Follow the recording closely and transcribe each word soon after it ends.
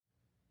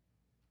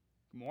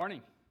Good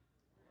morning.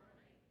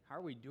 How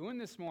are we doing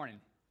this morning?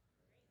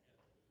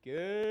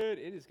 Good.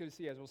 It is good to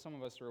see you guys. Well, some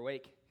of us are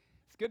awake.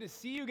 It's good to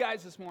see you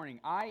guys this morning.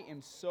 I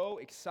am so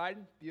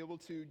excited to be able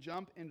to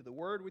jump into the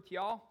Word with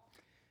y'all.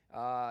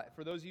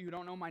 For those of you who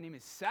don't know, my name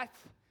is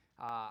Seth.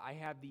 I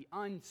have the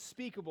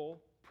unspeakable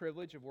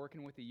privilege of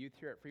working with the youth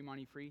here at Free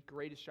Money Free.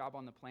 Greatest job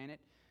on the planet.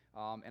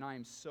 And I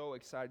am so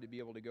excited to be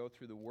able to go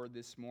through the Word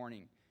this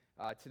morning.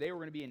 Today we're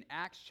going to be in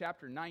Acts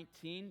chapter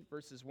 19,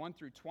 verses 1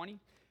 through 20.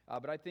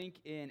 But I think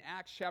in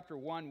Acts chapter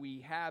 1, we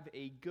have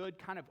a good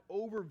kind of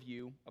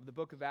overview of the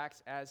book of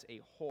Acts as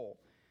a whole.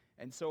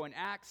 And so in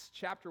Acts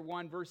chapter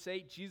 1, verse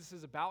 8, Jesus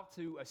is about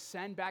to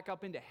ascend back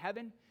up into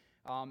heaven.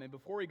 And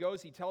before he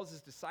goes, he tells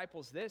his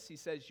disciples this. He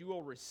says, "You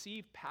will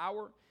receive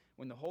power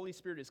when the Holy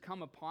Spirit has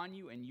come upon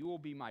you, and you will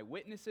be my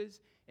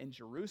witnesses in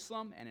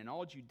Jerusalem and in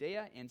all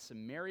Judea and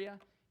Samaria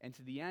and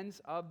to the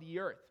ends of the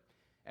earth."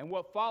 And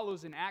what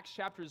follows in Acts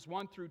chapters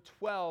 1 through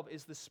 12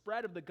 is the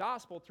spread of the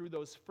gospel through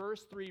those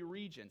first three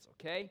regions,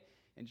 okay?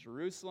 In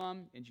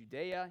Jerusalem, in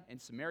Judea, and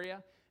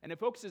Samaria. And it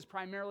focuses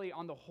primarily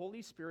on the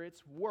Holy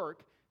Spirit's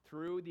work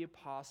through the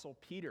Apostle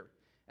Peter.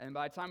 And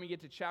by the time we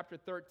get to chapter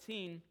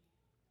 13,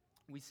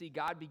 we see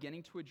God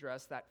beginning to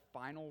address that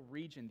final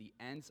region, the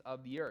ends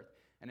of the earth.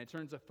 And it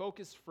turns a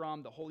focus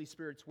from the Holy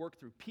Spirit's work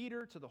through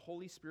Peter to the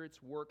Holy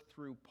Spirit's work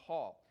through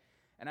Paul.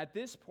 And at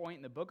this point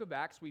in the book of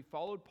Acts, we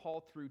followed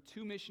Paul through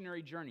two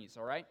missionary journeys,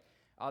 all right?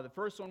 The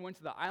first one went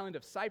to the island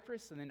of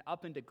Cyprus and then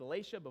up into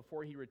Galatia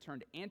before he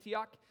returned to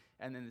Antioch.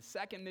 And then the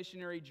second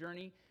missionary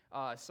journey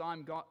saw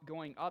him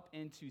going up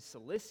into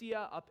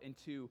Cilicia, up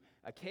into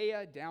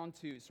Achaia, down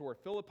to where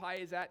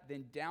Philippi is at,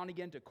 then down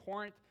again to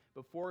Corinth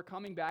before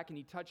coming back. And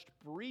he touched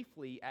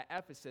briefly at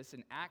Ephesus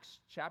in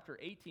Acts chapter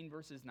 18,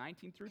 verses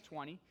 19 through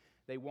 20.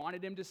 They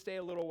wanted him to stay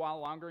a little while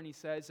longer, and he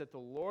says, "If the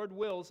Lord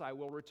wills, I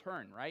will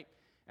return," right?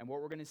 And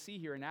what we're going to see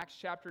here in Acts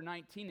chapter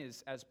 19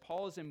 is as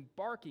Paul is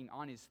embarking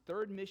on his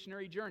third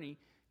missionary journey,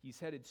 he's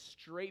headed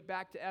straight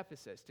back to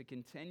Ephesus to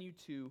continue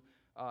to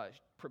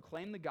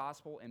proclaim the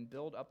gospel and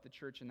build up the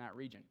church in that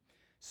region.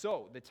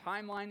 So the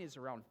timeline is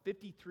around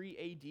 53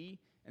 AD,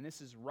 and this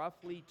is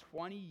roughly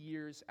 20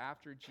 years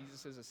after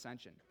Jesus'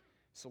 ascension.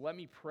 So let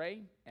me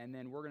pray, and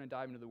then we're going to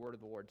dive into the word of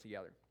the Lord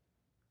together.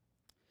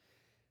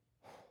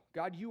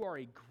 God, you are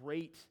a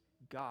great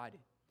God.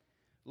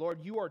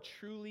 Lord, you are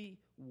truly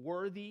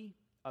worthy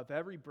of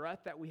every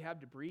breath that we have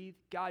to breathe.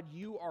 God,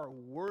 you are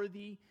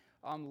worthy,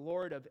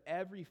 Lord, of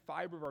every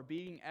fiber of our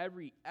being,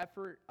 every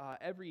effort,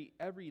 every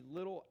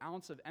little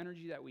ounce of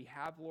energy that we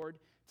have, Lord,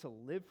 to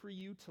live for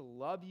you, to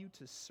love you,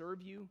 to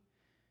serve you.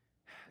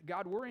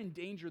 God, we're in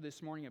danger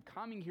this morning of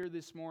coming here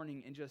this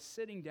morning and just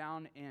sitting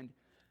down and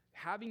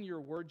having your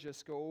word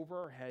just go over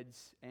our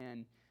heads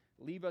and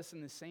leave us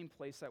in the same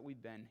place that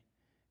we've been.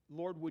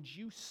 Lord, would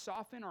you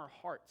soften our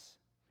hearts?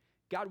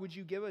 God, would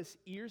you give us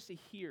ears to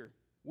hear?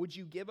 Would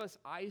you give us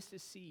eyes to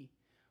see?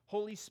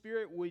 Holy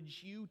Spirit,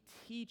 would you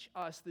teach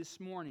us this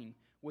morning?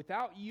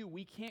 Without you,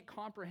 we can't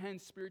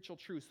comprehend spiritual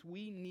truths.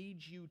 We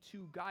need you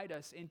to guide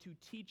us and to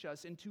teach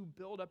us and to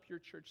build up your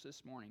church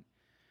this morning.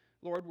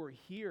 Lord, we're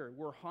here.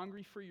 We're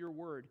hungry for your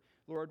word.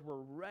 Lord,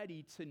 we're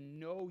ready to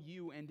know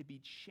you and to be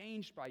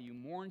changed by you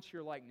more into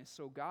your likeness.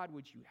 So God,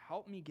 would you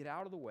help me get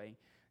out of the way?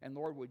 And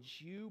Lord, would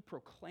you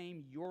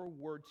proclaim your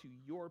word to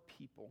your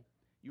people?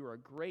 You are a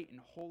great and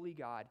holy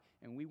God,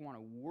 and we want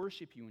to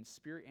worship you in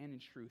spirit and in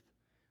truth.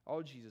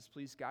 Oh, Jesus,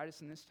 please guide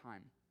us in this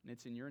time. And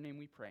it's in your name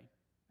we pray.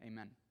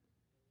 Amen.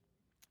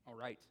 All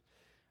right.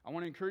 I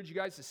want to encourage you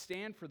guys to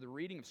stand for the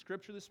reading of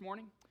Scripture this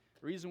morning.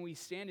 The reason we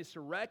stand is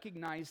to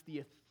recognize the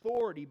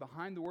authority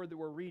behind the word that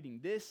we're reading.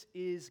 This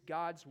is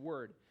God's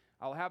word.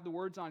 I'll have the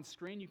words on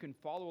screen. You can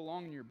follow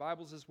along in your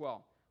Bibles as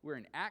well. We're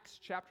in Acts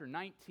chapter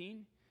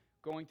 19,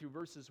 going through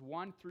verses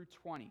 1 through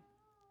 20.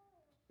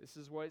 This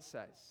is what it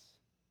says.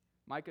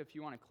 Micah, if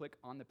you want to click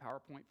on the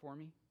PowerPoint for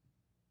me.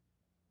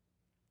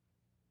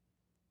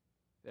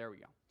 There we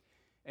go.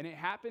 And it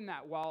happened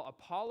that while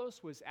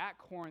Apollos was at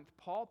Corinth,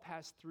 Paul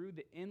passed through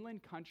the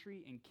inland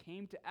country and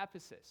came to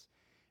Ephesus.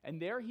 And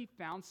there he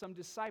found some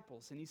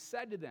disciples, and he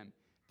said to them,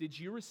 "Did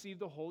you receive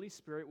the Holy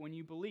Spirit when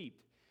you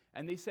believed?"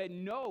 And they said,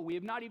 "No, we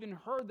have not even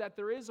heard that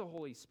there is a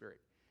Holy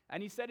Spirit."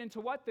 And he said, "Into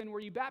what then were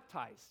you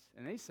baptized?"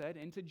 And they said,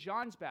 "Into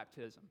John's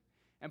baptism."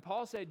 And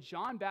Paul said,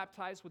 "John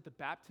baptized with the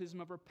baptism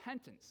of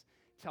repentance,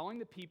 telling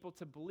the people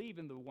to believe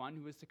in the one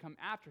who is to come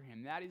after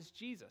him, that is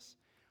Jesus."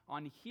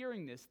 On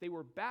hearing this, they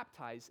were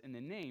baptized in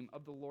the name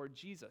of the Lord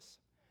Jesus.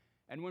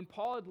 And when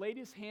Paul had laid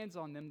his hands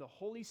on them, the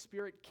Holy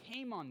Spirit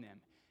came on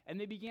them, and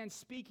they began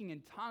speaking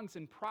in tongues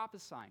and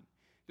prophesying.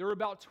 There were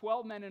about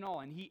 12 men in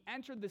all, and he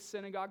entered the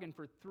synagogue and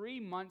for 3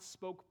 months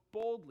spoke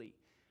boldly,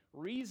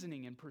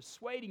 reasoning and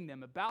persuading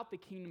them about the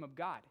kingdom of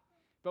God.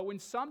 But when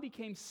some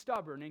became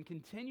stubborn and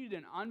continued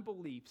in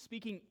unbelief,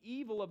 speaking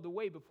evil of the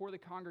way before the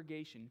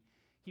congregation,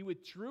 he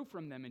withdrew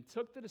from them and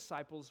took the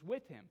disciples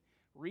with him,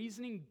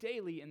 reasoning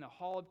daily in the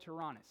hall of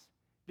Tyrannus.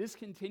 This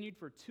continued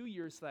for 2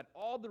 years, so that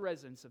all the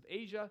residents of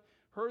Asia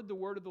heard the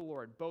word of the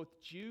Lord, both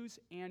Jews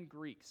and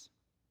Greeks.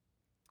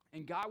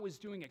 And God was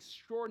doing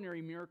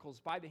extraordinary miracles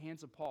by the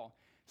hands of Paul,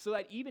 so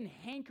that even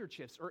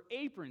handkerchiefs or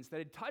aprons that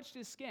had touched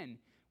his skin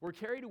were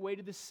carried away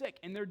to the sick,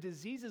 and their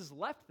diseases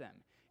left them,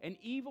 and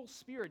evil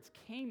spirits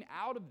came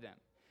out of them.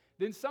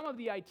 Then some of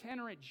the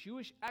itinerant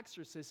Jewish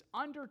exorcists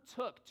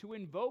undertook to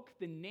invoke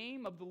the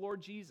name of the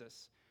Lord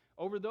Jesus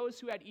over those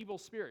who had evil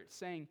spirits,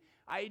 saying,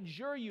 "I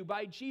adjure you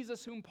by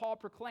Jesus whom Paul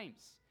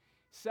proclaims."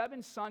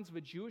 7 sons of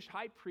a Jewish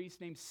high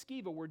priest named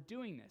Sceva were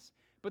doing this.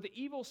 But the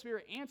evil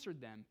spirit answered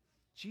them,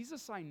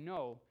 "Jesus I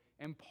know,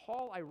 and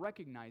Paul I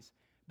recognize,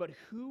 but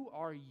who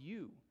are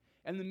you?"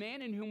 And the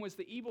man in whom was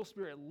the evil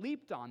spirit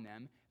leaped on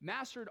them,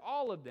 mastered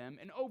all of them,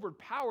 and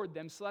overpowered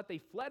them, so that they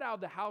fled out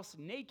of the house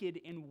naked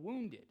and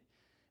wounded.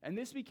 And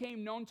this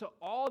became known to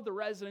all the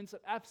residents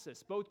of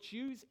Ephesus, both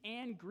Jews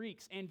and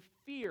Greeks, and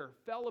fear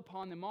fell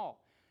upon them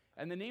all.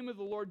 And the name of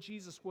the Lord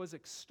Jesus was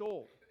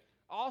extolled.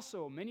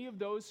 Also, many of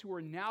those who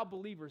were now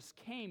believers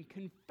came,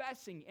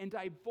 confessing and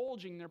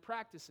divulging their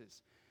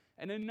practices.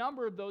 And a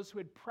number of those who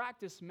had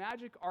practiced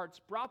magic arts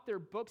brought their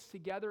books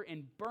together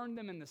and burned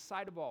them in the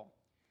sight of all.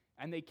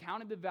 And they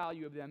counted the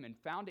value of them and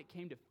found it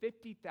came to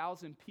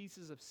 50,000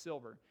 pieces of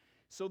silver.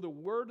 So the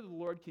word of the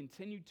Lord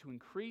continued to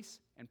increase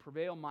and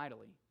prevail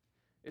mightily.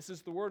 This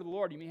is the word of the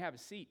Lord. You may have a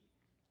seat.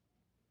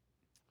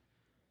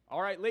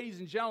 All right, ladies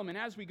and gentlemen,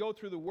 as we go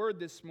through the word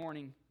this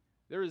morning,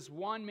 there is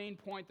one main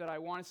point that I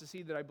want us to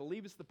see that I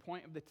believe is the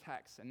point of the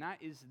text, and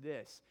that is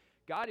this.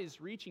 God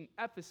is reaching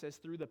Ephesus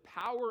through the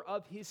power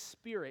of his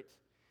Spirit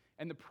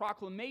and the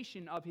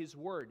proclamation of his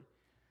word.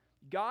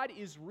 God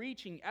is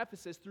reaching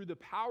Ephesus through the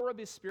power of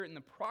his Spirit and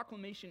the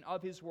proclamation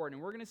of his word.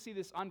 And we're going to see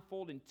this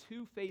unfold in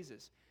 2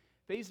 phases.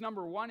 Phase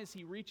number 1 is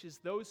he reaches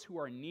those who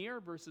are near,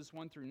 verses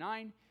 1 through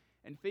 9.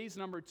 And phase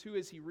number 2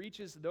 is he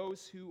reaches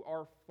those who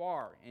are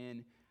far,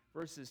 in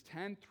verses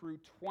 10 through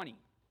 20.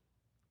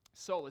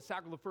 So let's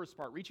tackle the first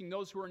part, reaching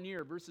those who are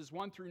near, verses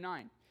 1 through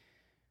 9.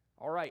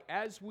 All right,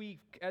 as we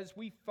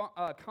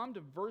come to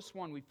verse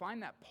 1, we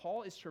find that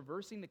Paul is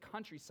traversing the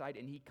countryside,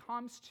 and he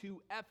comes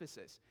to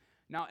Ephesus.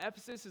 Now,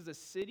 Ephesus is a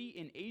city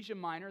in Asia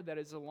Minor that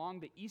is along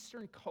the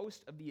eastern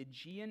coast of the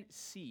Aegean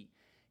Sea.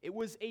 It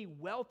was a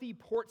wealthy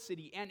port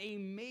city and a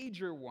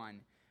major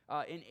one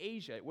in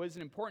Asia. It was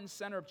an important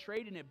center of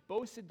trade, and it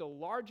boasted the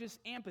largest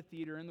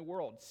amphitheater in the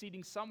world,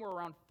 seating somewhere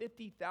around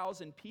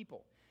 50,000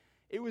 people.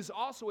 It was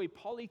also a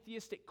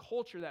polytheistic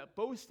culture that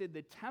boasted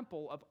the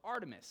temple of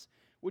Artemis,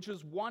 which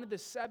was one of the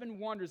 7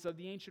 wonders of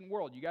the ancient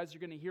world. You guys are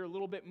going to hear a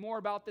little bit more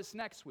about this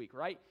next week,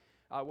 right?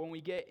 When we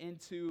get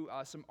into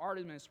some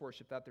Artemis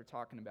worship that they're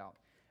talking about.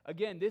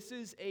 Again, this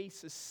is a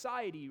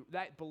society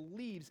that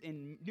believes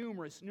in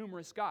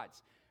numerous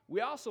gods.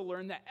 We also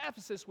learned that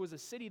Ephesus was a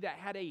city that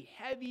had a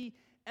heavy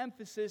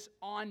emphasis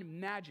on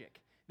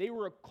magic. They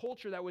were a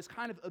culture that was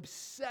kind of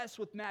obsessed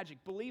with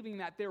magic, believing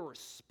that there were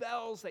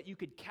spells that you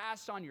could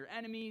cast on your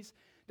enemies,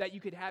 that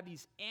you could have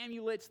these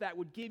amulets that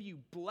would give you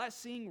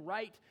blessing,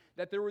 right?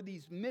 That there were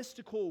these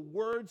mystical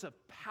words of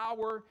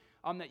power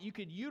that you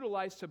could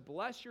utilize to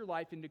bless your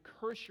life and to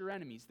curse your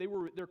enemies.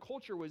 Their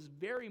culture was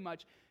very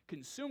much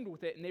consumed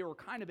with it, and they were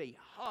kind of a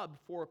hub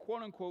for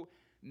quote-unquote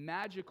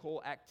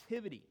magical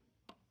activity.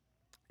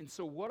 And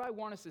so what I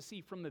want us to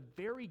see from the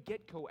very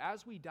get-go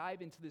as we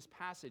dive into this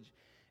passage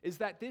is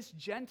that this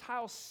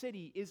Gentile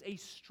city is a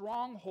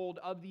stronghold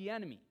of the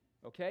enemy,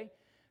 okay?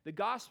 The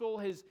gospel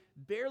has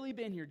barely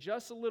been here,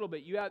 just a little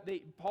bit.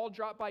 Paul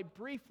dropped by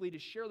briefly to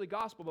share the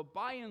gospel, but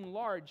by and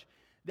large,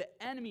 the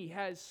enemy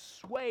has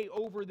sway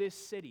over this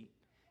city.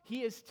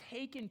 He has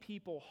taken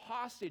people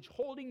hostage,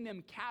 holding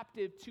them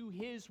captive to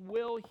his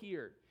will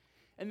here.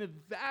 And the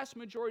vast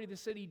majority of the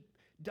city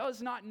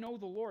does not know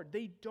the Lord.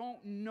 They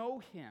don't know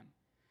him.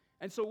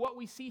 And so what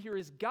we see here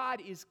is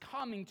God is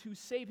coming to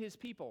save his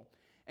people.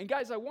 And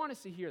guys, I want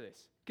us to hear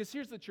this, because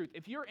here's the truth.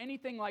 If you're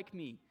anything like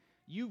me,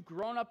 you've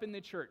grown up in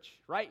the church,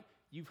 right?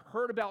 You've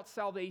heard about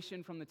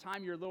salvation from the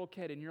time you're a little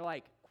kid, and you're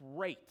like,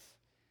 great.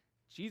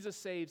 Jesus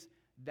saves,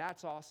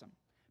 that's awesome.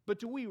 But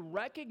do we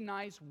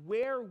recognize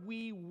where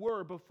we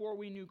were before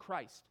we knew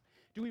Christ?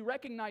 Do we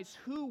recognize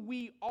who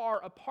we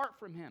are apart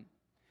from him?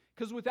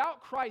 Because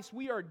without Christ,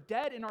 we are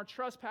dead in our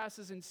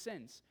trespasses and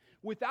sins.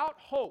 Without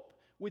hope,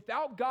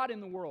 without God in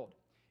the world.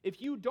 If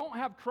you don't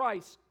have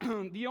Christ,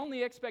 the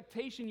only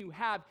expectation you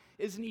have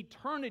is an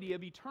eternity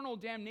of eternal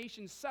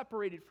damnation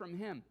separated from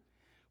him.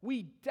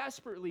 We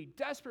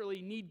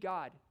desperately need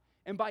God.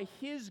 And by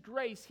his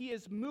grace, he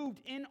has moved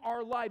in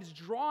our lives,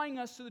 drawing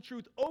us to the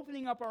truth,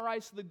 opening up our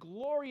eyes to the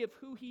glory of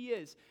who he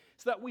is,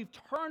 so that we've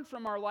turned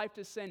from our life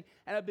to sin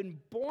and have been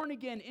born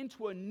again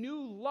into a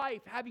new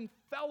life, having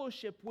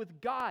fellowship with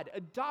God,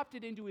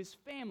 adopted into his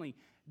family.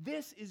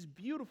 This is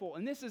beautiful,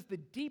 and this is the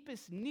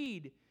deepest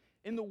need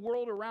in the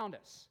world around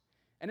us.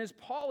 And as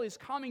Paul is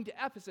coming to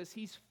Ephesus,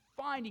 he's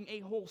finding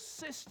a whole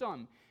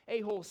system, a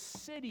whole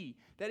city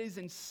that is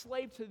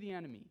enslaved to the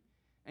enemy.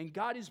 And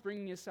God is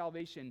bringing his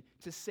salvation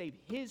to save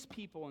his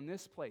people in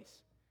this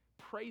place.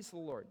 Praise the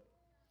Lord.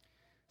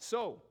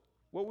 So,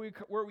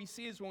 where we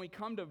see is when we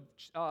come to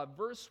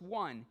verse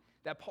 1,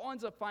 that Paul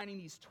ends up finding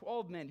these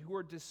 12 men who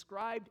are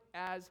described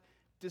as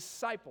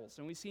disciples.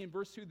 And we see in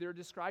verse 2, they're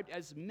described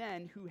as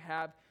men who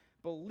have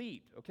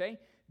believed, okay?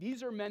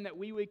 These are men that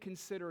we would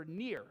consider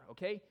near,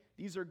 okay?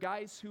 These are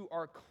guys who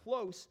are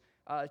close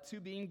to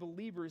being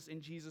believers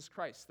in Jesus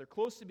Christ. They're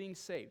close to being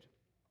saved.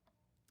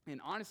 And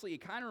honestly, it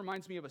kind of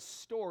reminds me of a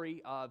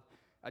story of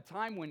a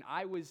time when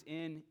I was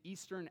in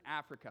Eastern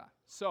Africa.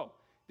 So,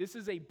 this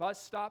is a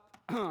bus stop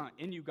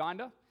in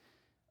Uganda.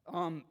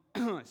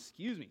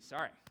 Excuse me,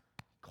 sorry.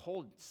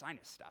 Cold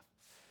sinus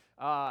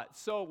stuff.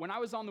 So, when I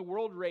was on the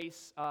world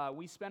race,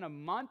 we spent a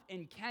month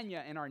in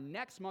Kenya, and our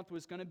next month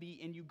was going to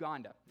be in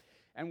Uganda.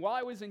 And while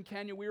I was in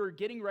Kenya, we were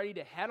getting ready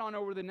to head on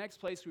over to the next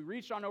place. We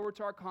reached on over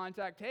to our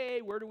contact.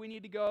 Hey, where do we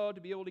need to go to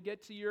be able to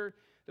get to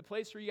the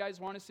place where you guys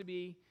want us to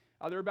be?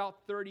 There were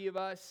about 30 of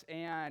us,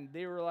 and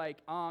they were like,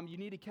 you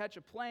need to catch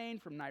a plane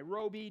from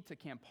Nairobi to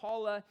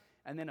Kampala,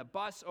 and then a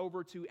bus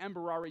over to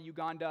Mbarara,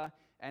 Uganda,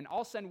 and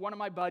I'll send one of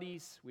my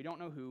buddies, we don't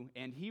know who,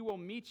 and he will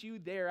meet you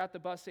there at the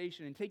bus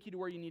station and take you to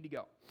where you need to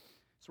go.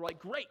 So we're like,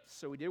 great.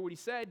 So we did what he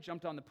said,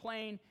 jumped on the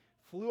plane,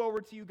 flew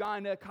over to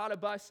Uganda, caught a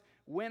bus,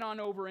 went on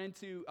over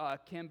into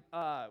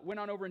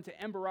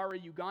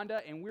Mbarara,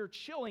 Uganda, and we were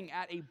chilling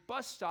at a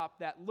bus stop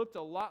that looked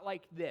a lot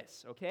like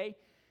this, okay?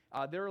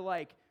 There were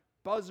like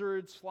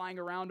buzzards flying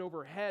around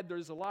overhead.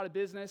 There's a lot of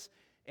business,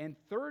 and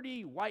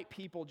 30 white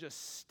people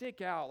just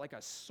stick out like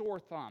a sore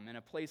thumb in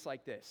a place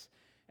like this.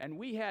 And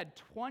we had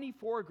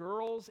 24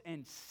 girls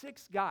and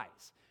 6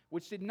 guys,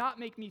 which did not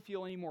make me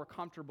feel any more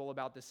comfortable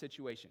about the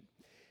situation.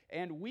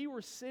 And we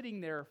were sitting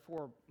there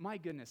for, my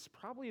goodness,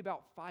 probably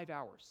about 5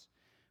 hours.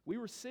 We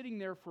were sitting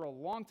there for a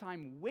long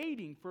time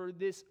waiting for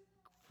this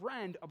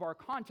friend of our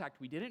contact.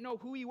 We didn't know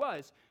who he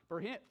was,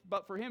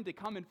 but for him to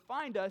come and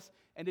find us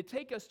and to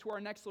take us to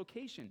our next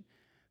location.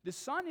 The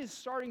sun is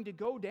starting to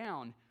go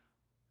down,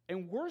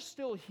 and we're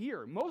still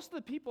here. Most of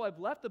the people have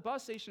left the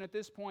bus station at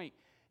this point,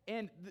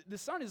 and the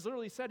sun is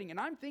literally setting, and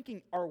I'm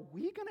thinking, are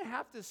we going to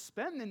have to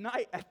spend the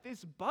night at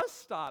this bus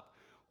stop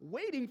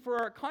waiting for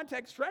our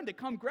contact's friend to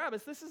come grab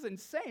us? This is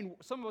insane.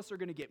 Some of us are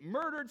going to get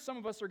murdered. Some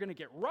of us are going to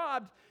get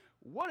robbed.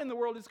 What in the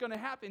world is going to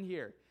happen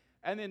here?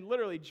 And then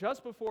literally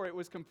just before it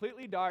was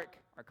completely dark,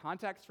 our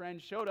contact's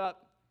friend showed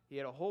up. He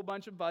had a whole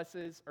bunch of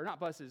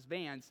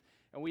vans,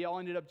 and we all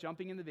ended up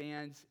jumping in the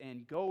vans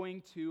and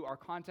going to our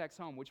contact's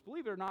home, which,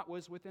 believe it or not,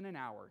 was within an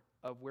hour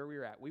of where we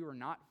were at. We were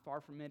not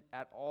far from it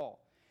at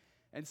all.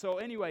 And so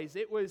anyways,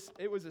 it was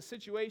a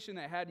situation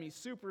that had me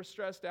super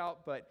stressed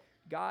out, but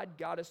God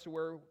got us to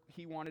where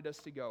he wanted us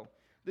to go.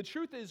 The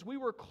truth is, we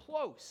were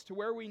close to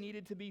where we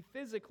needed to be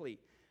physically.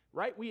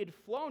 Right? We had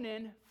flown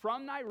in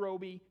from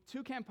Nairobi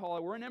to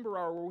Kampala. We're in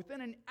Mbarara. We're within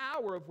an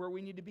hour of where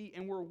we need to be,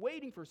 and we're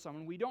waiting for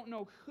someone, we don't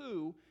know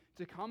who,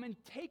 to come and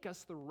take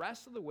us the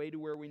rest of the way to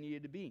where we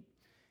needed to be.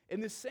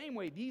 In the same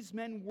way, these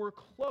men were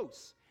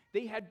close.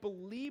 They had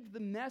believed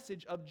the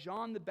message of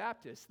John the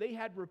Baptist. They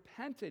had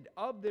repented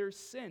of their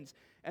sins,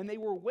 and they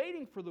were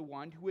waiting for the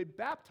one who had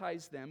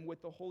baptized them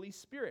with the Holy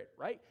Spirit,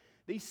 right?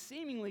 They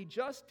seemingly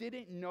just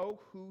didn't know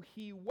who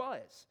he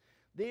was.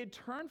 They had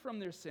turned from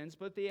their sins,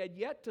 but they had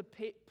yet to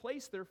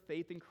place their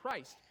faith in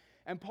Christ.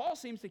 And Paul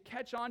seems to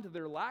catch on to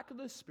their lack of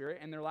the Spirit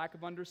and their lack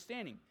of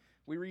understanding.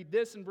 We read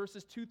this in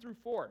verses 2 through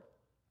 4.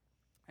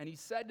 And he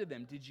said to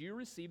them, "Did you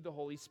receive the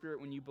Holy Spirit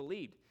when you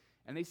believed?"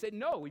 And they said,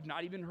 "No, we've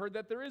not even heard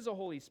that there is a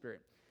Holy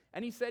Spirit."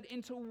 And he said,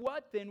 "Into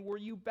what then were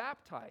you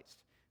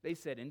baptized?" They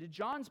said, "Into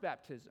John's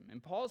baptism."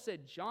 And Paul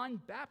said, "John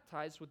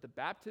baptized with the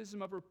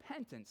baptism of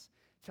repentance,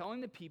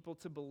 telling the people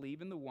to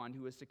believe in the one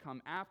who is to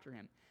come after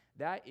him.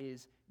 That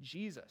is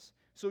Jesus."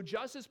 So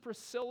just as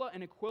Priscilla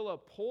and Aquila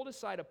pulled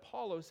aside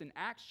Apollos in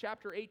Acts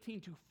chapter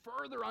 18 to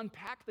further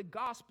unpack the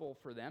gospel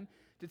for them,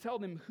 to tell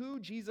them who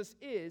Jesus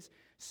is,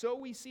 so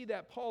we see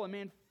that Paul, a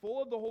man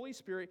full of the Holy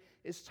Spirit,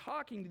 is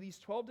talking to these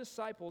 12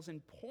 disciples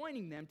and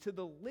pointing them to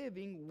the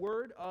living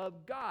Word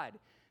of God.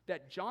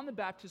 That John the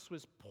Baptist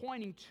was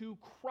pointing to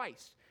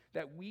Christ,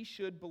 that we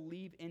should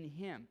believe in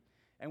him.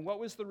 And what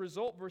was the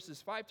result?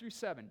 Verses 5 through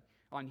 7.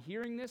 On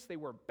hearing this, they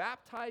were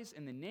baptized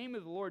in the name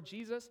of the Lord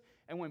Jesus.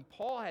 And when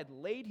Paul had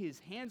laid his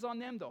hands on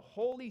them, the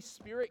Holy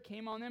Spirit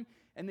came on them,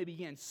 and they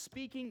began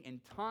speaking in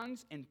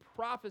tongues and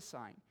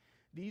prophesying.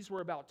 These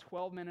were about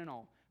 12 men in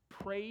all.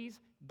 Praise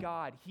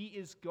God. He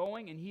is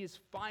going and he is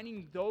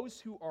finding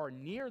those who are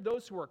near,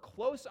 those who are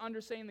close to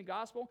understanding the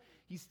gospel.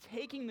 He's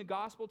taking the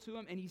gospel to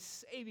them, and he's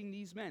saving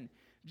these men,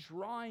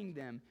 drawing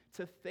them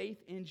to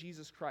faith in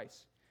Jesus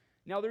Christ.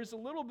 Now, there's a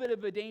little bit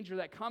of a danger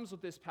that comes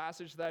with this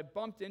passage that I've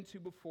bumped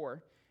into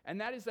before, and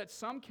that is that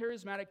some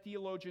charismatic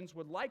theologians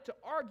would like to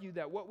argue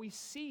that what we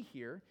see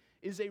here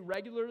is a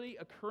regularly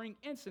occurring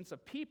instance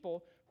of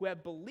people who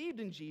have believed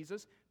in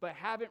Jesus but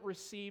haven't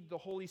received the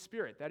Holy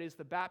Spirit. That is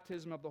the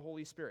baptism of the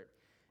Holy Spirit.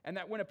 And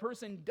that when a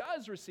person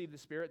does receive the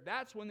Spirit,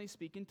 that's when they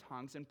speak in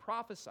tongues and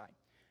prophesy.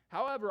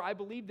 However, I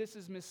believe this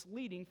is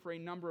misleading for a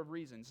number of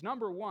reasons.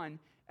 Number one,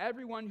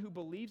 everyone who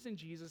believes in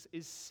Jesus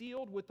is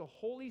sealed with the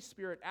Holy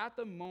Spirit at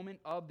the moment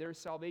of their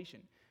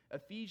salvation.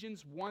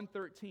 Ephesians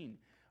 1:13.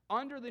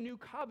 Under the new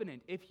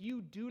covenant, if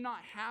you do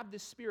not have the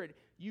Spirit,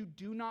 you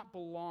do not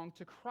belong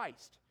to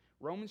Christ.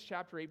 Romans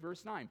chapter 8,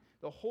 verse 9.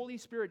 The Holy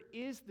Spirit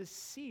is the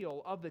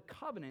seal of the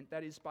covenant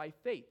that is by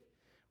faith.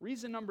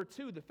 Reason number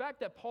 2, the fact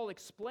that Paul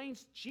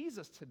explains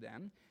Jesus to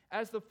them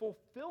as the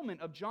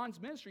fulfillment of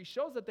John's ministry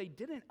shows that they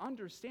didn't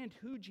understand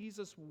who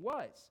Jesus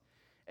was.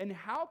 And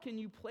how can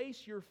you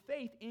place your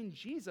faith in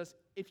Jesus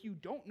if you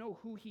don't know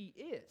who he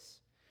is?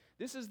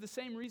 This is the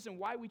same reason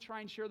why we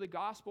try and share the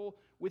gospel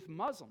with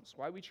Muslims,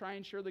 why we try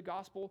and share the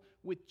gospel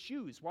with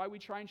Jews, why we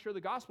try and share the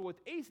gospel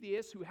with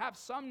atheists who have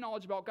some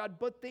knowledge about God,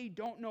 but they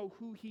don't know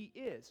who he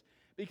is.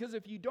 Because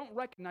if you don't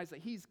recognize that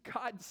he's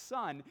God's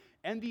son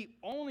and the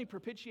only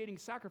propitiating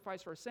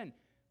sacrifice for sin,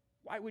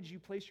 why would you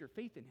place your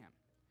faith in him?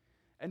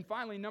 And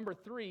finally, number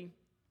 3,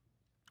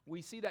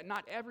 we see that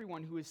not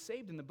everyone who is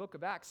saved in the book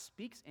of Acts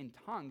speaks in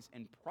tongues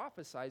and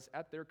prophesies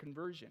at their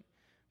conversion.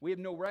 We have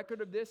no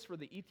record of this for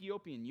the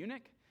Ethiopian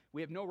eunuch.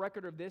 We have no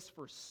record of this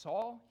for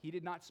Saul. He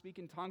did not speak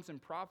in tongues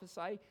and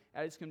prophesy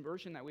at his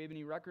conversion that we have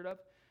any record of.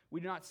 We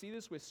do not see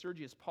this with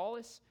Sergius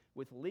Paulus,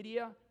 with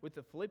Lydia, with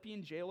the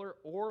Philippian jailer,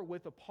 or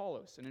with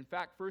Apollos. And in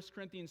fact, 1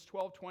 Corinthians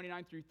 12,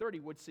 29 through 30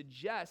 would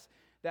suggest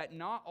that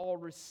not all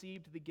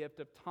received the gift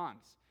of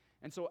tongues.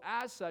 And so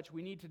as such,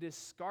 we need to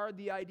discard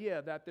the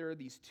idea that there are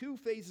these 2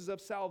 phases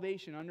of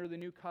salvation under the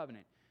new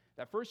covenant.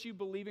 That first you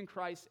believe in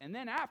Christ, and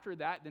then after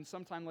that, then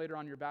sometime later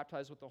on you're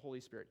baptized with the Holy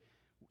Spirit.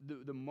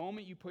 The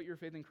moment you put your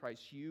faith in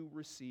Christ, you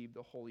receive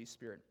the Holy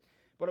Spirit.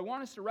 But I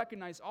want us to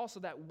recognize also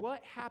that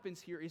what happens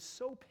here is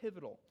so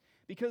pivotal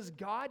because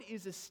God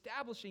is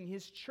establishing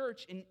his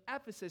church in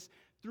Ephesus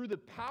through the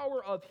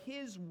power of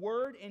his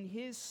word and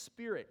his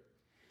spirit.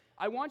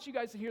 I want you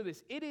guys to hear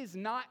this. It is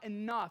not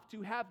enough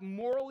to have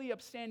morally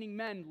upstanding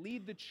men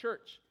lead the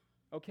church,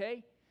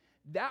 okay?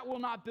 That will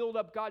not build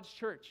up God's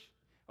church,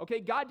 okay?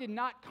 God did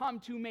not come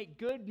to make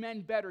good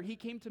men better. He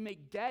came to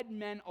make dead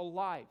men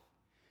alive.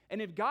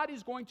 And if God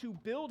is going to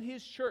build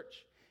his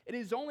church, it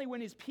is only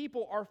when his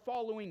people are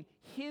following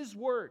his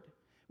word,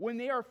 when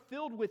they are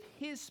filled with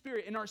his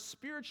spirit and are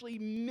spiritually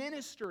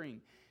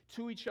ministering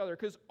to each other,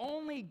 because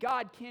only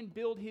God can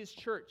build his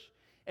church.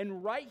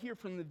 And right here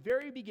from the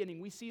very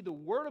beginning, we see the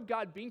word of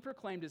God being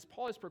proclaimed as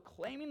Paul is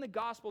proclaiming the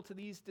gospel to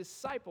these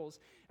disciples,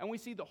 and we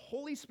see the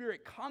Holy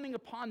Spirit coming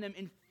upon them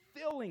and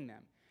filling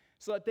them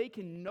so that they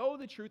can know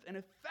the truth and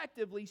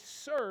effectively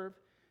serve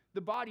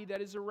the body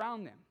that is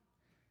around them.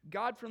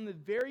 God from the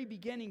very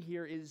beginning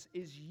here is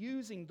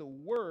using the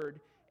Word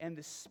and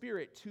the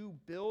Spirit to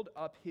build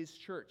up his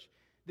church.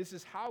 This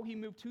is how he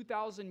moved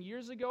 2,000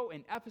 years ago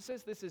in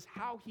Ephesus. This is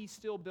how he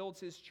still builds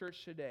his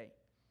church today.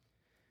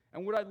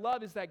 And what I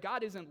love is that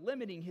God isn't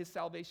limiting his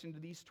salvation to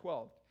these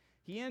 12.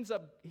 He ends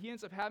up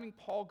having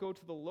Paul go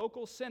to the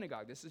local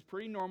synagogue. This is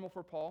pretty normal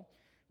for Paul,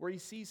 where he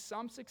sees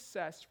some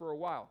success for a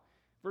while.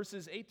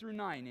 Verses 8 through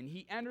 9, and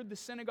he entered the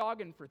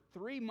synagogue, and for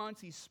 3 months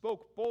he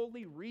spoke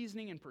boldly,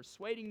 reasoning and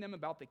persuading them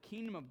about the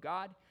kingdom of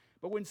God.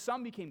 But when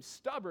some became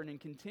stubborn and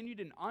continued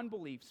in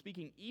unbelief,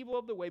 speaking evil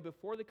of the way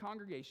before the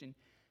congregation,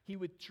 he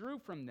withdrew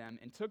from them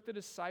and took the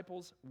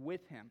disciples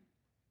with him.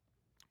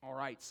 All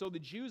right, so the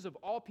Jews of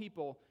all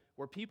people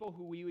were people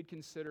who we would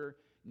consider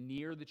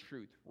near the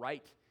truth,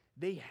 right?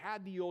 They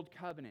had the old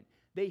covenant.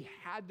 They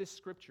had the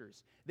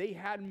scriptures. They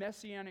had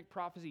messianic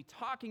prophecy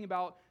talking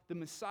about the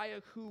Messiah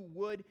who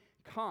would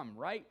come,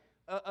 right?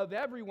 Of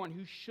everyone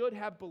who should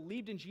have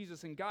believed in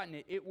Jesus and gotten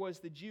it, it was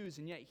the Jews.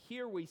 And yet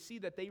here we see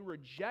that they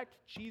reject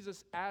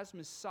Jesus as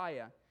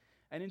Messiah.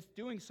 And in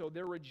doing so,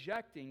 they're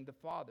rejecting the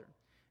Father.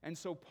 And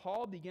so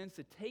Paul begins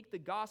to take the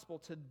gospel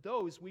to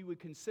those we would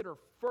consider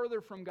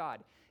further from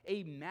God,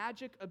 a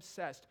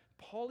magic-obsessed,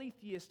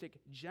 polytheistic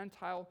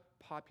Gentile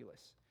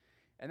populace.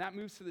 And that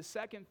moves to the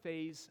second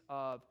phase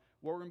of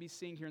what we're going to be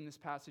seeing here in this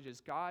passage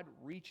as God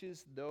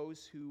reaches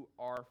those who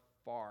are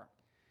far.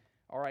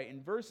 All right,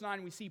 in verse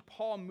 9, we see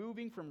Paul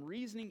moving from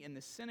reasoning in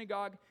the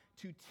synagogue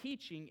to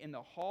teaching in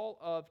the hall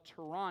of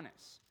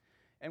Tyrannus.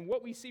 And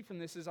what we see from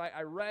this is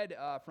I read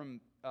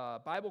from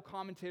Bible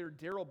commentator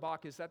Darrell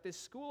Bach that this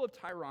school of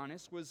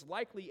Tyrannus was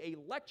likely a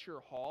lecture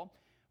hall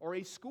or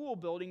a school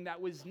building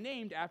that was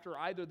named after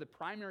either the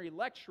primary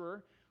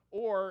lecturer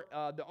or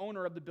the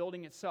owner of the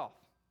building itself.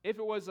 If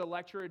it was a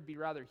lecturer, it'd be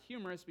rather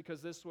humorous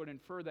because this would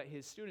infer that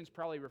his students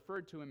probably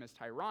referred to him as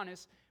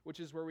Tyrannus, which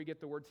is where we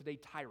get the word today,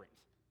 tyrant,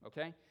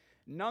 okay?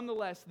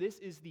 Nonetheless, this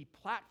is the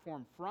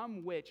platform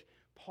from which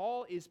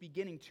Paul is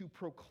beginning to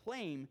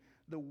proclaim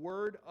the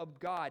word of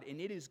God, and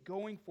it is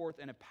going forth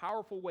in a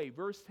powerful way.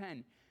 Verse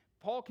 10,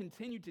 Paul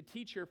continued to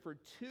teach here for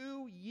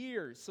 2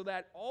 years so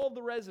that all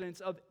the residents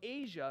of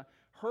Asia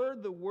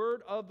heard the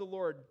word of the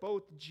Lord,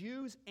 both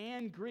Jews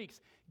and Greeks.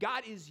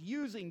 God is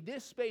using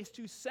this space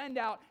to send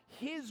out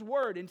his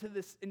word into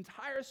this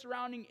entire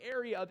surrounding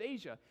area of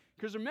Asia.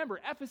 Because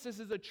remember, Ephesus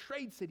is a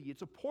trade city.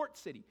 It's a port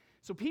city.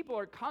 So people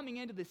are coming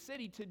into the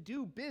city to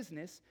do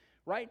business,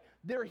 right?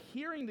 They're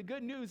hearing the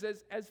good news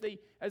as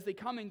they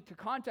come into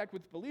contact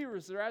with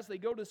believers, or as they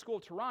go to the school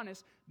of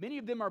Tyrannus. Many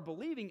of them are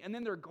believing, and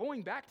then they're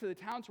going back to the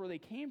towns where they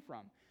came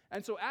from.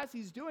 And so as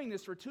he's doing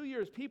this for 2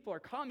 years, people are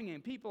coming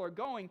and people are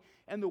going,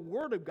 and the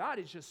word of God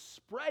is just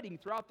spreading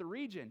throughout the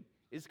region.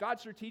 Is God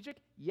strategic?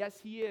 Yes,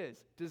 he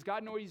is. Does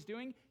God know what he's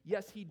doing?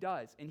 Yes, he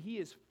does. And he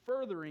is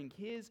furthering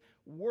his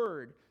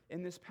word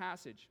in this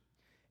passage.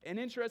 And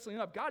interestingly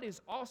enough, God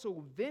is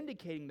also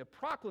vindicating the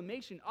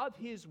proclamation of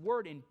his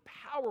word in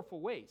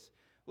powerful ways.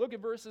 Look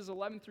at verses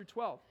 11 through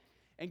 12.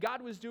 And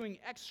God was doing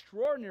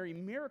extraordinary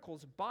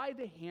miracles by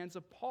the hands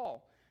of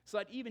Paul, so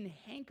that even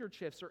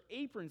handkerchiefs or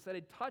aprons that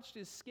had touched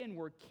his skin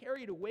were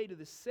carried away to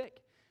the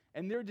sick,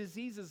 and their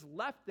diseases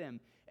left them,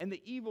 and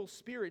the evil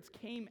spirits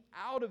came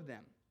out of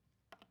them.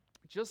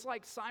 Just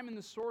like Simon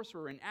the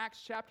sorcerer in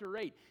Acts chapter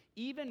 8,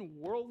 even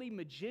worldly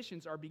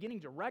magicians are beginning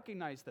to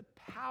recognize the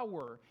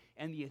power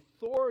and the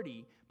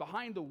authority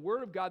behind the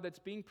word of God that's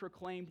being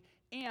proclaimed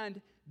and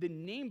the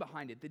name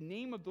behind it, the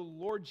name of the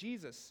Lord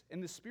Jesus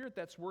and the Spirit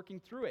that's working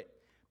through it.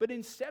 But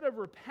instead of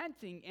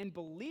repenting and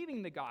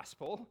believing the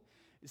gospel,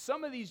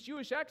 some of these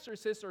Jewish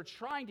exorcists are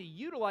trying to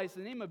utilize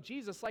the name of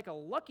Jesus like a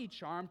lucky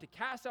charm to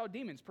cast out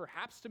demons,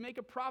 perhaps to make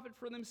a profit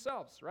for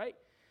themselves, right?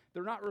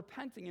 They're not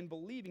repenting and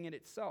believing it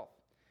itself.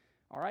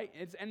 All right?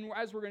 And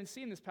as we're going to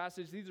see in this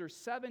passage, these are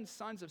 7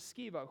 sons of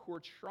Sceva who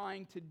are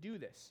trying to do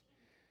this.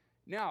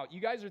 Now,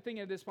 you guys are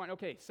thinking at this point,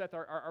 okay, Seth,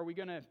 are we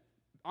going to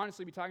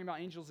honestly be talking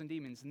about angels and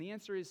demons? And the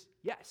answer is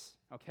yes,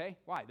 okay?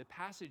 Why? The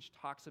passage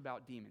talks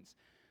about demons.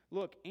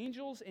 Look,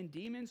 angels and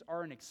demons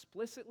are an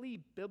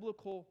explicitly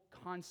biblical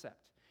concept.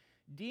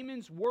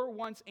 Demons were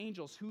once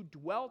angels who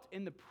dwelt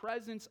in the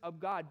presence of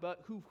God,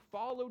 but who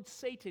followed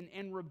Satan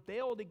and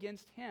rebelled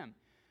against him.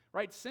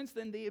 Right? Since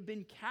then, they have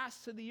been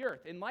cast to the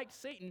earth. And like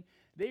Satan,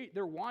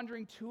 they're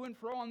wandering to and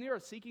fro on the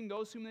earth, seeking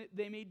those whom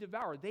they may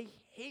devour. They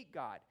hate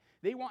God.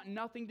 They want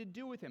nothing to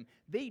do with him.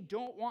 They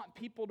don't want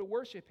people to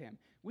worship him.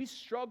 We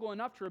struggle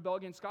enough to rebel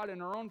against God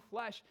in our own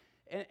flesh,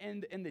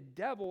 and the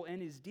devil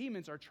and his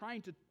demons are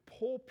trying to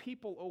pull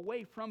people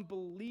away from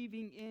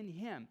believing in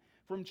him,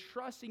 from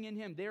trusting in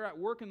him. They're at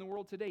work in the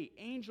world today.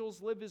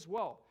 Angels live as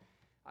well.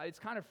 It's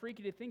kind of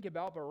freaky to think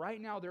about, but right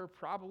now there are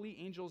probably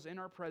angels in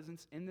our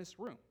presence in this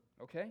room.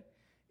 Okay?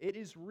 It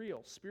is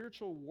real.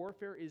 Spiritual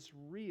warfare is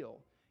real.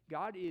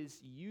 God is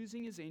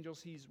using his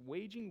angels. He's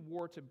waging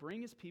war to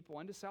bring his people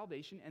unto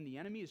salvation, and the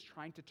enemy is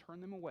trying to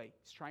turn them away.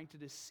 He's trying to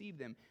deceive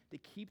them, to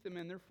keep them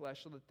in their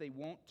flesh so that they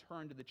won't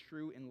turn to the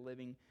true and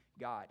living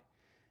God.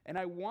 And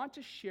I want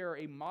to share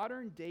a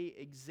modern day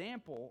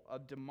example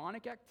of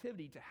demonic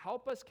activity to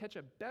help us catch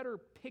a better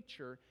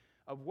picture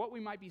of what we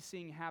might be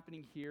seeing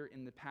happening here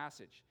in the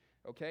passage.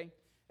 Okay?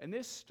 And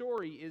this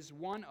story is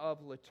one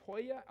of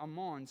Latoya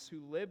Amons,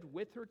 who lived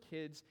with her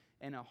kids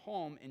in a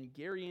home in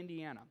Gary,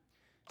 Indiana.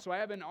 So I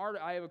have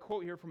a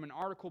quote here from an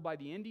article by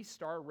the Indy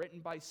Star written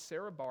by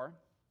Sarah Barr.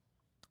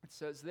 It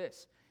says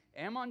this: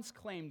 Amons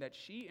claimed that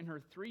she and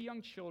her 3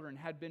 young children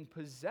had been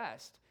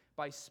possessed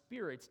by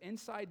spirits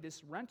inside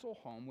this rental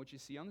home, which you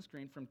see on the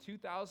screen, from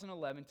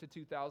 2011 to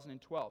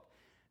 2012.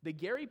 The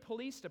Gary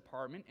Police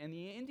Department and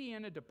the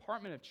Indiana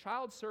Department of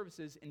Child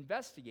Services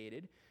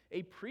investigated.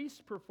 A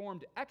priest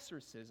performed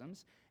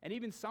exorcisms, and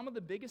even some of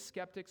the biggest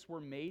skeptics were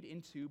made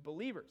into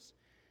believers.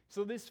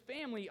 So this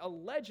family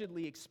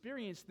allegedly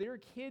experienced their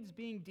kids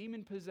being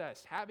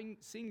demon-possessed,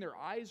 seeing their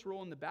eyes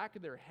roll in the back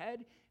of their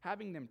head,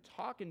 having them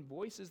talk in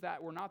voices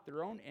that were not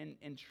their own,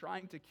 and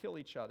trying to kill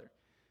each other.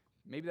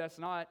 Maybe that's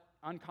not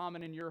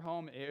uncommon in your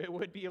home. It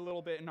would be a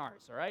little bit in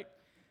ours, all right?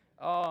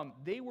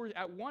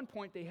 At one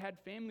point, they had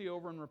family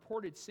over and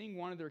reported seeing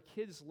one of their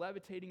kids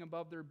levitating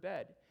above their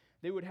bed.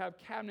 They would have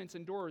cabinets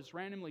and doors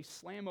randomly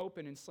slam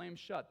open and slam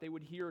shut. They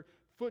would hear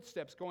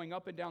footsteps going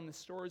up and down the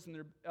stairs in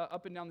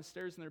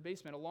their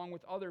basement, along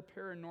with other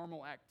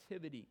paranormal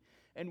activity.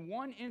 In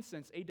one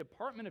instance, a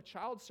Department of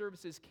Child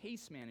Services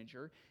case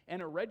manager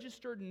and a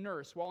registered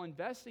nurse, while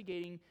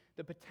investigating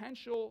the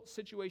potential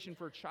situation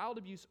for child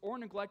abuse or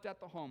neglect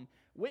at the home,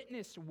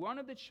 witnessed one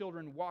of the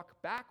children walk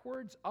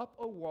backwards up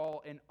a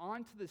wall and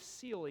onto the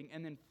ceiling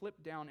and then flip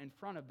down in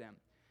front of them.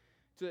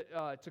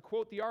 To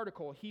quote the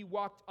article, he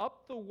walked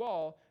up the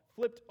wall,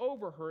 flipped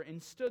over her,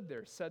 and stood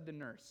there, said the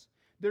nurse.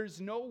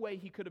 There's no way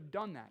he could have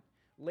done that.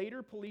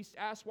 Later, police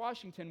asked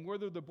Washington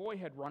whether the boy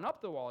had run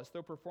up the wall as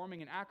though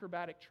performing an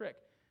acrobatic trick.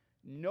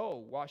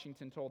 No,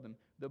 Washington told them.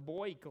 The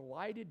boy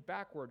glided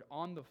backward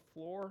on the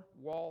floor,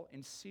 wall,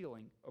 and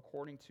ceiling,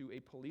 according to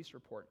a police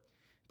report.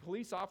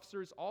 Police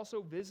officers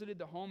also visited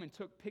the home and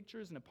took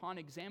pictures, and upon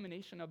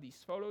examination of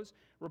these photos,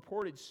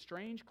 reported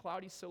strange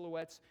cloudy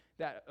silhouettes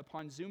that,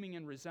 upon zooming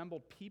in,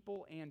 resembled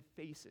people and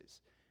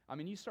faces. I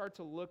mean, you start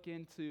to look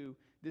into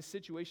this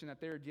situation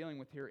that they're dealing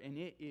with here, and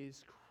it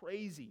is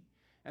crazy.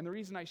 And the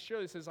reason I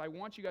share this is I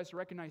want you guys to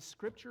recognize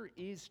Scripture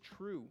is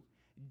true.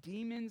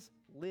 Demons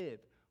live.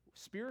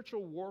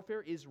 Spiritual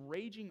warfare is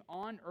raging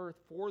on earth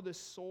for the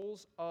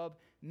souls of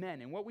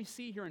men. And what we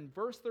see here in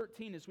verse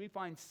 13 is we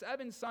find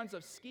 7 sons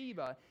of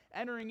Sceva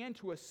entering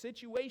into a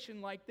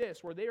situation like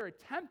this, where they are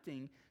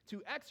attempting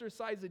to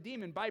exorcise a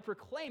demon by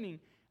proclaiming,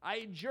 I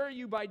adjure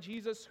you by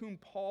Jesus whom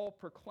Paul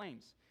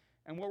proclaims.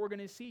 And what we're going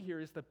to see here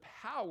is the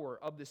power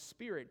of the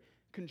Spirit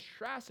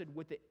contrasted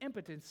with the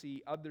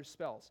impotency of their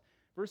spells.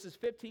 Verses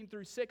 15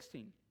 through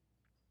 16.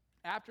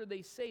 After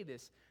they say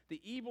this,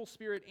 the evil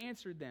spirit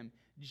answered them,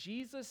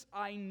 Jesus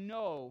I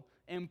know,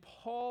 and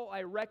Paul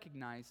I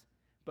recognize,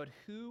 but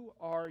who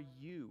are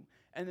you?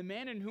 And the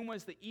man in whom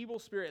was the evil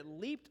spirit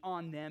leaped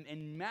on them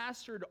and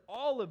mastered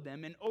all of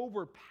them and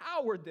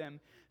overpowered them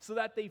so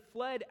that they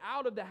fled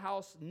out of the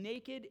house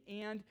naked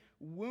and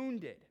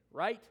wounded,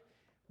 right?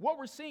 What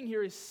we're seeing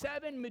here is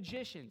 7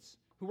 magicians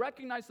who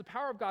recognize the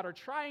power of God are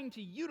trying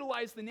to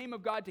utilize the name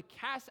of God to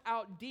cast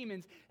out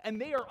demons,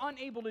 and they are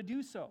unable to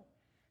do so.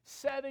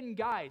 7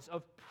 guys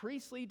of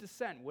priestly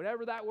descent,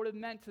 whatever that would have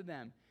meant to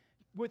them,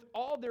 with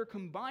all their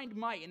combined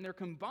might and their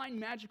combined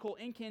magical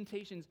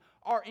incantations,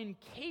 are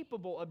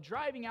incapable of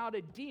driving out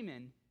a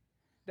demon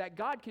that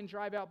God can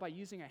drive out by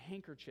using a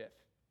handkerchief.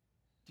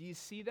 Do you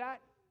see that?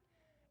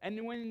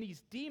 And when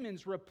these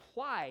demons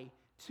reply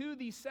to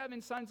these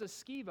 7 sons of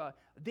Sceva,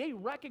 they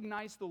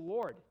recognize the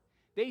Lord.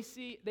 They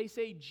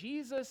say,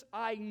 Jesus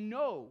I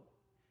know,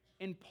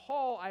 and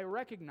Paul I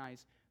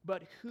recognize,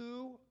 but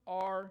who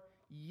are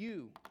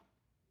you?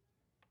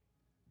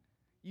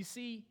 You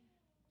see,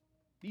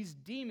 these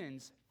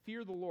demons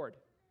fear the Lord,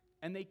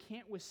 and they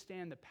can't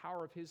withstand the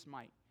power of his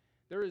might.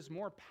 There is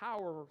more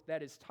power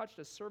that has touched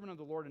a servant of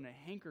the Lord in a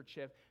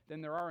handkerchief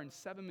than there are in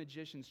 7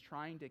 magicians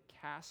trying to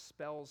cast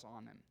spells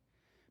on them.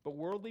 But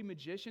worldly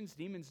magicians,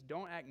 demons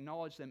don't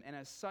acknowledge them, and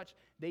as such,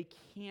 they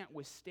can't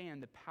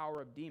withstand the power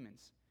of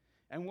demons.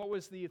 And what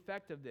was the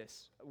effect of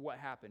this? What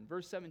happened?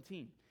 Verse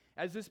 17.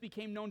 As this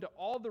became known to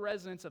all the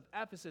residents of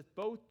Ephesus,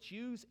 both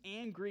Jews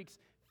and Greeks,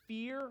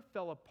 fear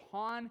fell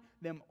upon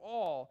them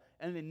all,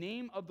 and the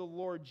name of the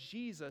Lord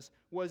Jesus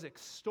was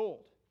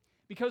extolled.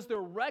 Because they're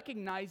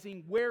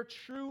recognizing where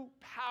true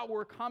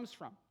power comes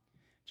from.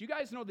 Do you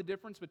guys know the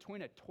difference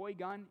between a toy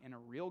gun and a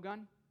real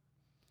gun?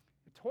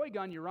 A toy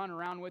gun, you run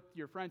around with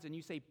your friends and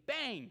you say,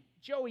 bang,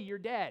 Joey, you're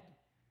dead.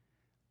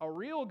 A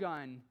real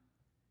gun,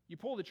 you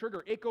pull the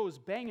trigger, it goes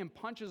bang and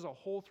punches a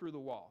hole through the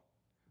wall.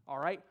 All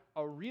right?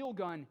 A real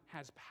gun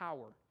has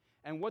power.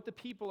 And what the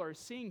people are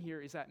seeing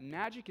here is that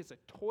magic is a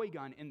toy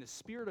gun and the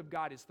Spirit of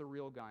God is the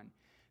real gun.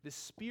 The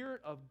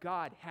Spirit of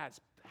God has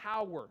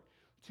power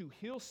to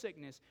heal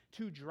sickness,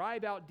 to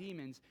drive out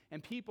demons,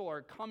 and people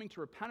are coming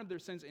to repent of their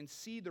sins and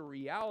see the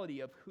reality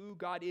of who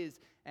God is.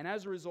 And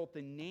as a result,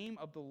 the name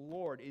of the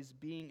Lord is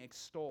being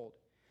extolled.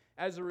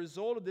 As a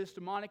result of this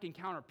demonic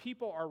encounter,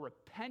 people are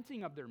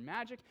repenting of their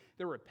magic,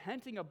 they're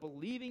repenting of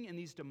believing in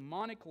these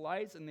demonic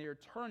lies, and they are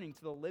turning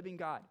to the living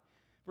God.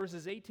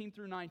 Verses 18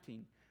 through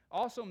 19.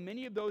 Also,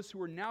 many of those who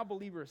were now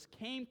believers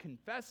came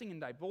confessing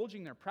and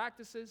divulging their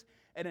practices,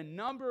 and a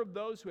number of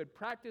those who had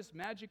practiced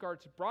magic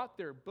arts brought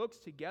their books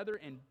together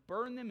and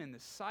burned them in the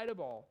sight of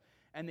all.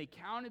 And they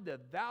counted the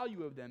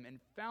value of them and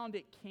found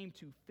it came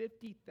to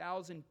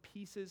 50,000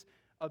 pieces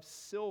of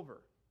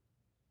silver.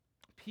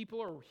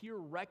 People are here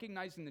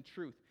recognizing the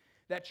truth,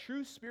 that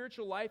true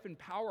spiritual life and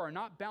power are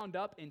not bound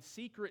up in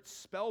secret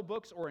spell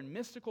books or in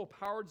mystical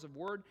powers of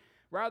word.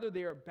 Rather,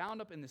 they are bound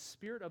up in the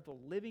Spirit of the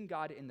living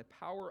God in the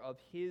power of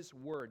His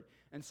Word.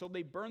 And so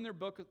they burn their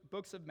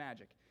books of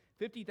magic.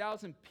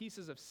 50,000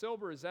 pieces of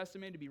silver is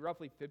estimated to be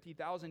roughly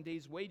 50,000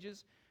 days'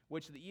 wages,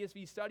 which the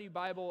ESV Study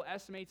Bible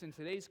estimates in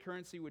today's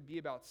currency would be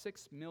about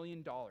 $6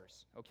 million,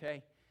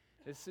 okay?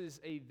 This is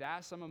a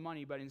vast sum of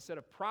money, but instead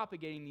of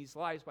propagating these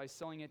lies by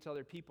selling it to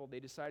other people, they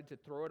decided to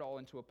throw it all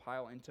into a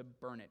pile and to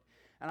burn it.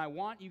 And I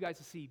want you guys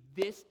to see,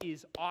 this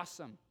is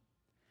awesome.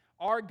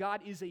 Our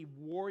God is a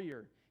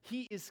warrior.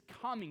 He is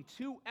coming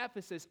to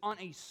Ephesus on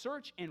a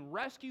search and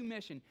rescue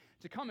mission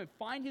to come and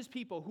find his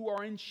people who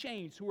are in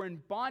chains, who are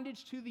in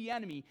bondage to the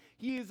enemy.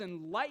 He is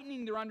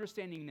enlightening their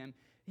understanding.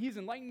 He's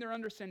enlightening their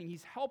understanding.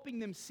 He's helping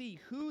them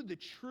see who the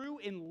true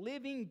and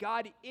living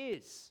God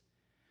is,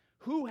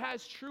 who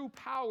has true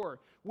power,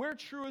 where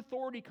true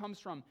authority comes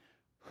from,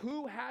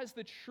 who has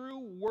the true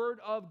word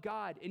of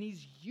God, and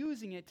he's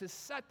using it to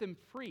set them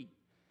free,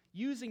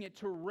 using it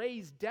to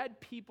raise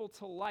dead people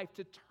to life,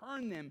 to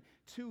turn them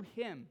to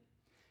him.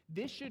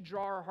 This should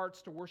draw our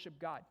hearts to worship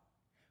God.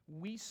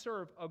 We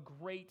serve a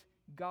great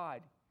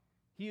God.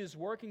 He is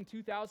working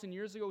 2,000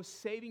 years ago,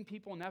 saving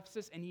people in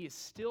Ephesus, and he is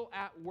still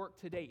at work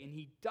today. And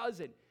he does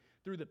it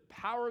through the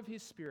power of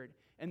his Spirit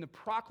and the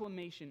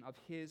proclamation of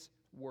his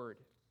word.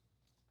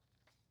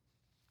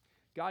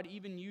 God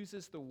even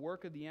uses the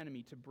work of the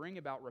enemy to bring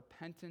about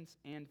repentance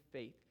and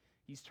faith.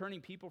 He's turning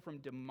people from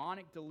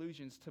demonic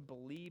delusions to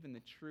believe in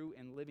the true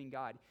and living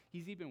God.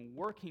 He's even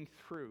working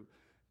through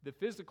the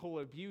physical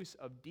abuse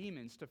of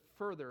demons to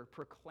further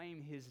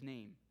proclaim his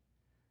name.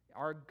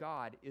 Our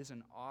God is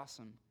an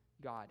awesome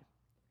God.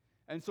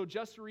 And so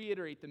just to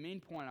reiterate the main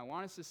point, I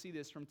want us to see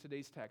this from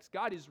today's text.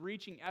 God is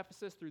reaching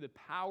Ephesus through the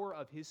power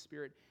of his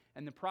Spirit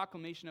and the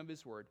proclamation of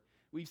his word.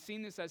 We've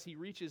seen this as he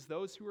reaches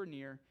those who are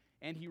near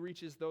and he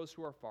reaches those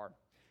who are far.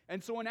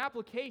 And so in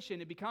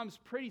application, it becomes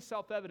pretty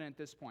self-evident at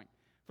this point.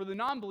 For the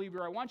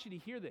non-believer, I want you to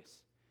hear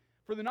this.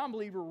 For the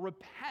non-believer,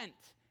 repent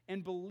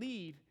and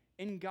believe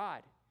in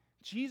God.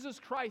 Jesus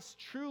Christ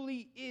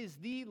truly is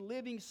the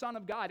living Son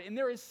of God, and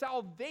there is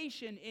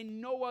salvation in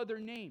no other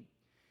name.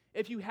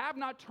 If you have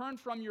not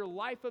turned from your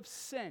life of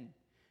sin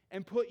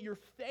and put your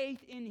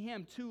faith in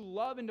him, to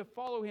love and to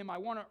follow him, I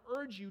want to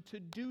urge you to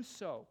do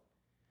so.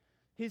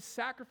 His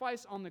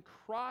sacrifice on the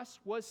cross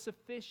was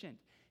sufficient.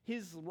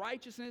 His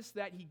righteousness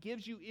that he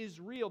gives you is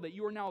real, that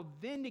you are now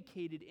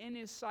vindicated in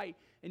his sight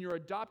and you're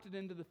adopted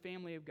into the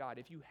family of God.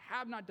 If you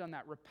have not done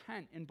that,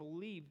 repent and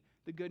believe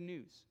the good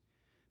news.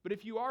 But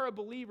if you are a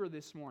believer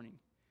this morning,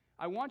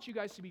 I want you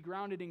guys to be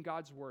grounded in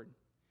God's word.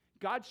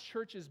 God's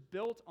church is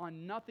built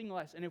on nothing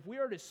less. And if we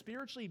are to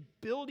spiritually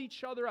build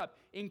each other up,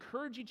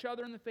 encourage each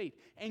other in the faith,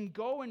 and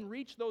go and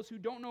reach those who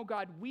don't know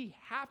God, we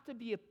have to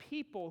be a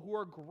people who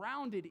are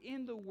grounded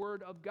in the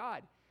word of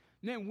God.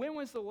 And then when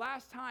was the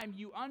last time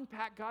you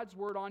unpacked God's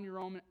word on your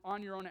own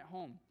at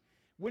home?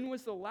 When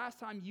was the last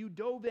time you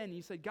dove in and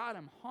you said, God,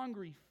 I'm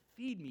hungry,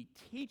 feed me,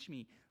 teach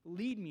me,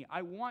 lead me.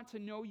 I want to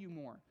know you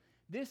more.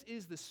 This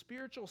is the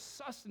spiritual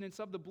sustenance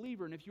of the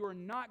believer. And if you are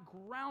not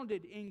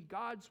grounded in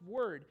God's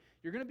word,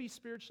 you're going to be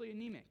spiritually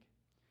anemic.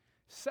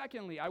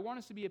 Secondly, I want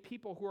us to be a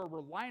people who are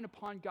relying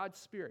upon God's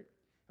Spirit.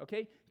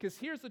 Okay? Because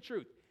here's the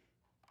truth.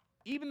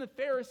 Even the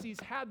Pharisees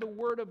had the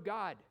word of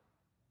God.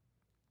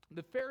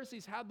 The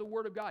Pharisees had the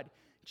word of God.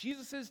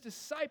 Jesus'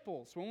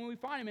 disciples, when we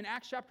find them in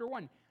Acts chapter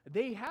 1,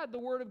 they had the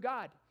word of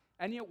God.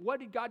 And yet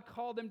what did God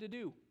call them to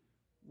do?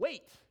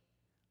 Wait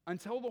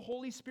until the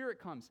Holy Spirit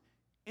comes.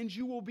 And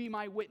you will be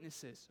my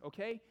witnesses,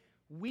 okay?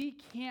 We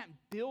can't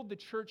build the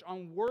church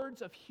on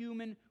words of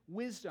human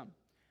wisdom.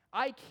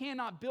 I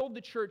cannot build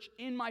the church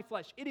in my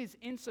flesh. It is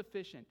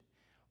insufficient.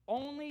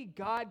 Only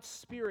God's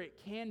Spirit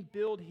can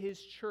build his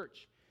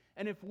church.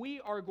 And if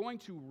we are going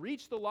to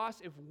reach the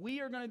lost, if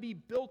we are going to be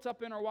built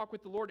up in our walk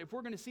with the Lord, if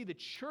we're going to see the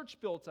church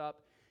built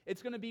up,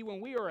 it's going to be when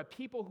we are a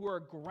people who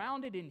are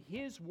grounded in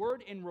his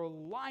word and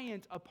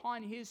reliant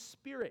upon his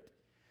Spirit.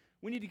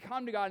 We need to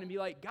come to God and be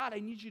like, God, I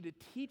need you to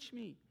teach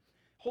me.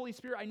 Holy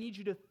Spirit, I need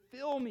you to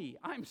fill me.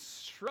 I'm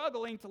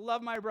struggling to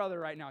love my brother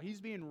right now.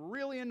 He's being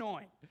really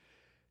annoying.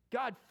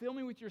 God, fill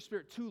me with your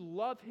Spirit to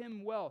love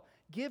him well.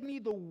 Give me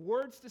the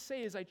words to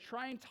say as I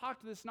try and talk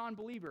to this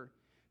non-believer.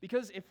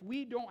 Because if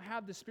we don't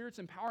have the Spirit's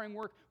empowering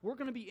work, we're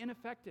going to be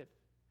ineffective.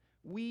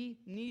 We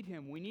need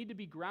him. We need to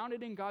be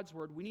grounded in God's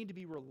word. We need to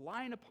be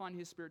relying upon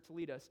his Spirit to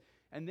lead us.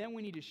 And then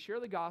we need to share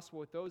the gospel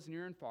with those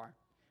near and far.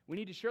 We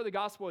need to share the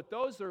gospel with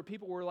those that are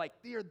people who are like,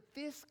 they're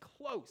this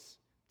close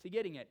to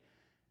getting it.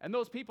 And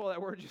those people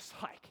that were just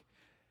like,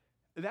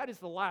 that is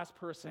the last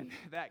person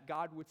that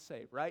God would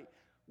save, right?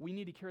 We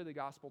need to carry the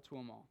gospel to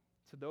them all,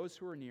 to those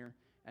who are near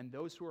and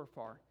those who are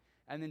far.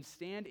 And then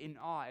stand in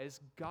awe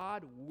as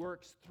God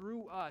works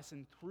through us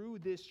and through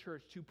this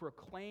church to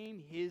proclaim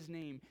his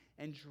name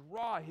and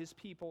draw his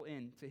people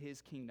into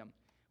his kingdom.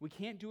 We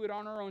can't do it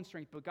on our own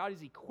strength, but God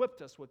has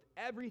equipped us with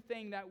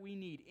everything that we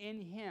need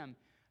in him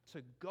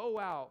to go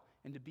out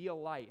and to be a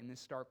light in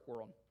this dark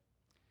world.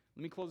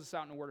 Let me close this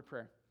out in a word of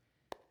prayer.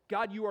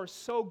 God, you are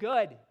so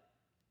good.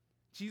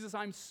 Jesus,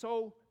 I'm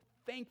so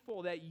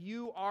thankful that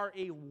you are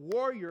a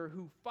warrior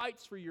who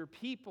fights for your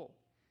people.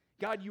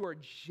 God, you are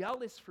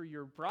jealous for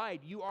your bride.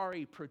 You are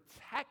a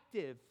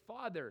protective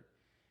father.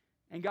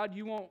 And God,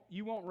 you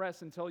won't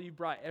rest until you've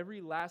brought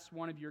every last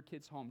one of your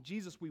kids home.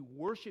 Jesus, we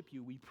worship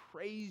you. We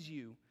praise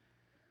you.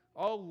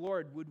 Oh,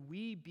 Lord, would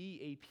we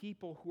be a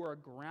people who are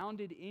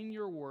grounded in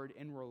your word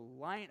and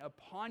reliant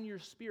upon your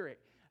Spirit?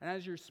 And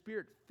as your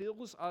Spirit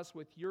fills us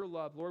with your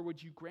love, Lord,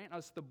 would you grant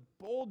us the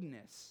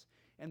boldness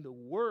and the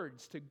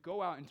words to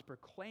go out and to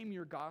proclaim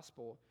your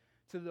gospel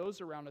to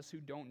those around us who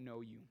don't know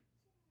you.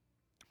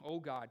 Oh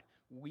God,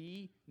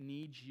 we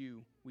need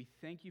you. We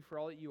thank you for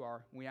all that you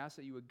are. We ask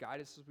that you would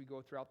guide us as we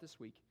go throughout this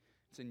week.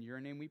 It's in your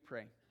name we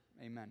pray.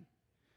 Amen.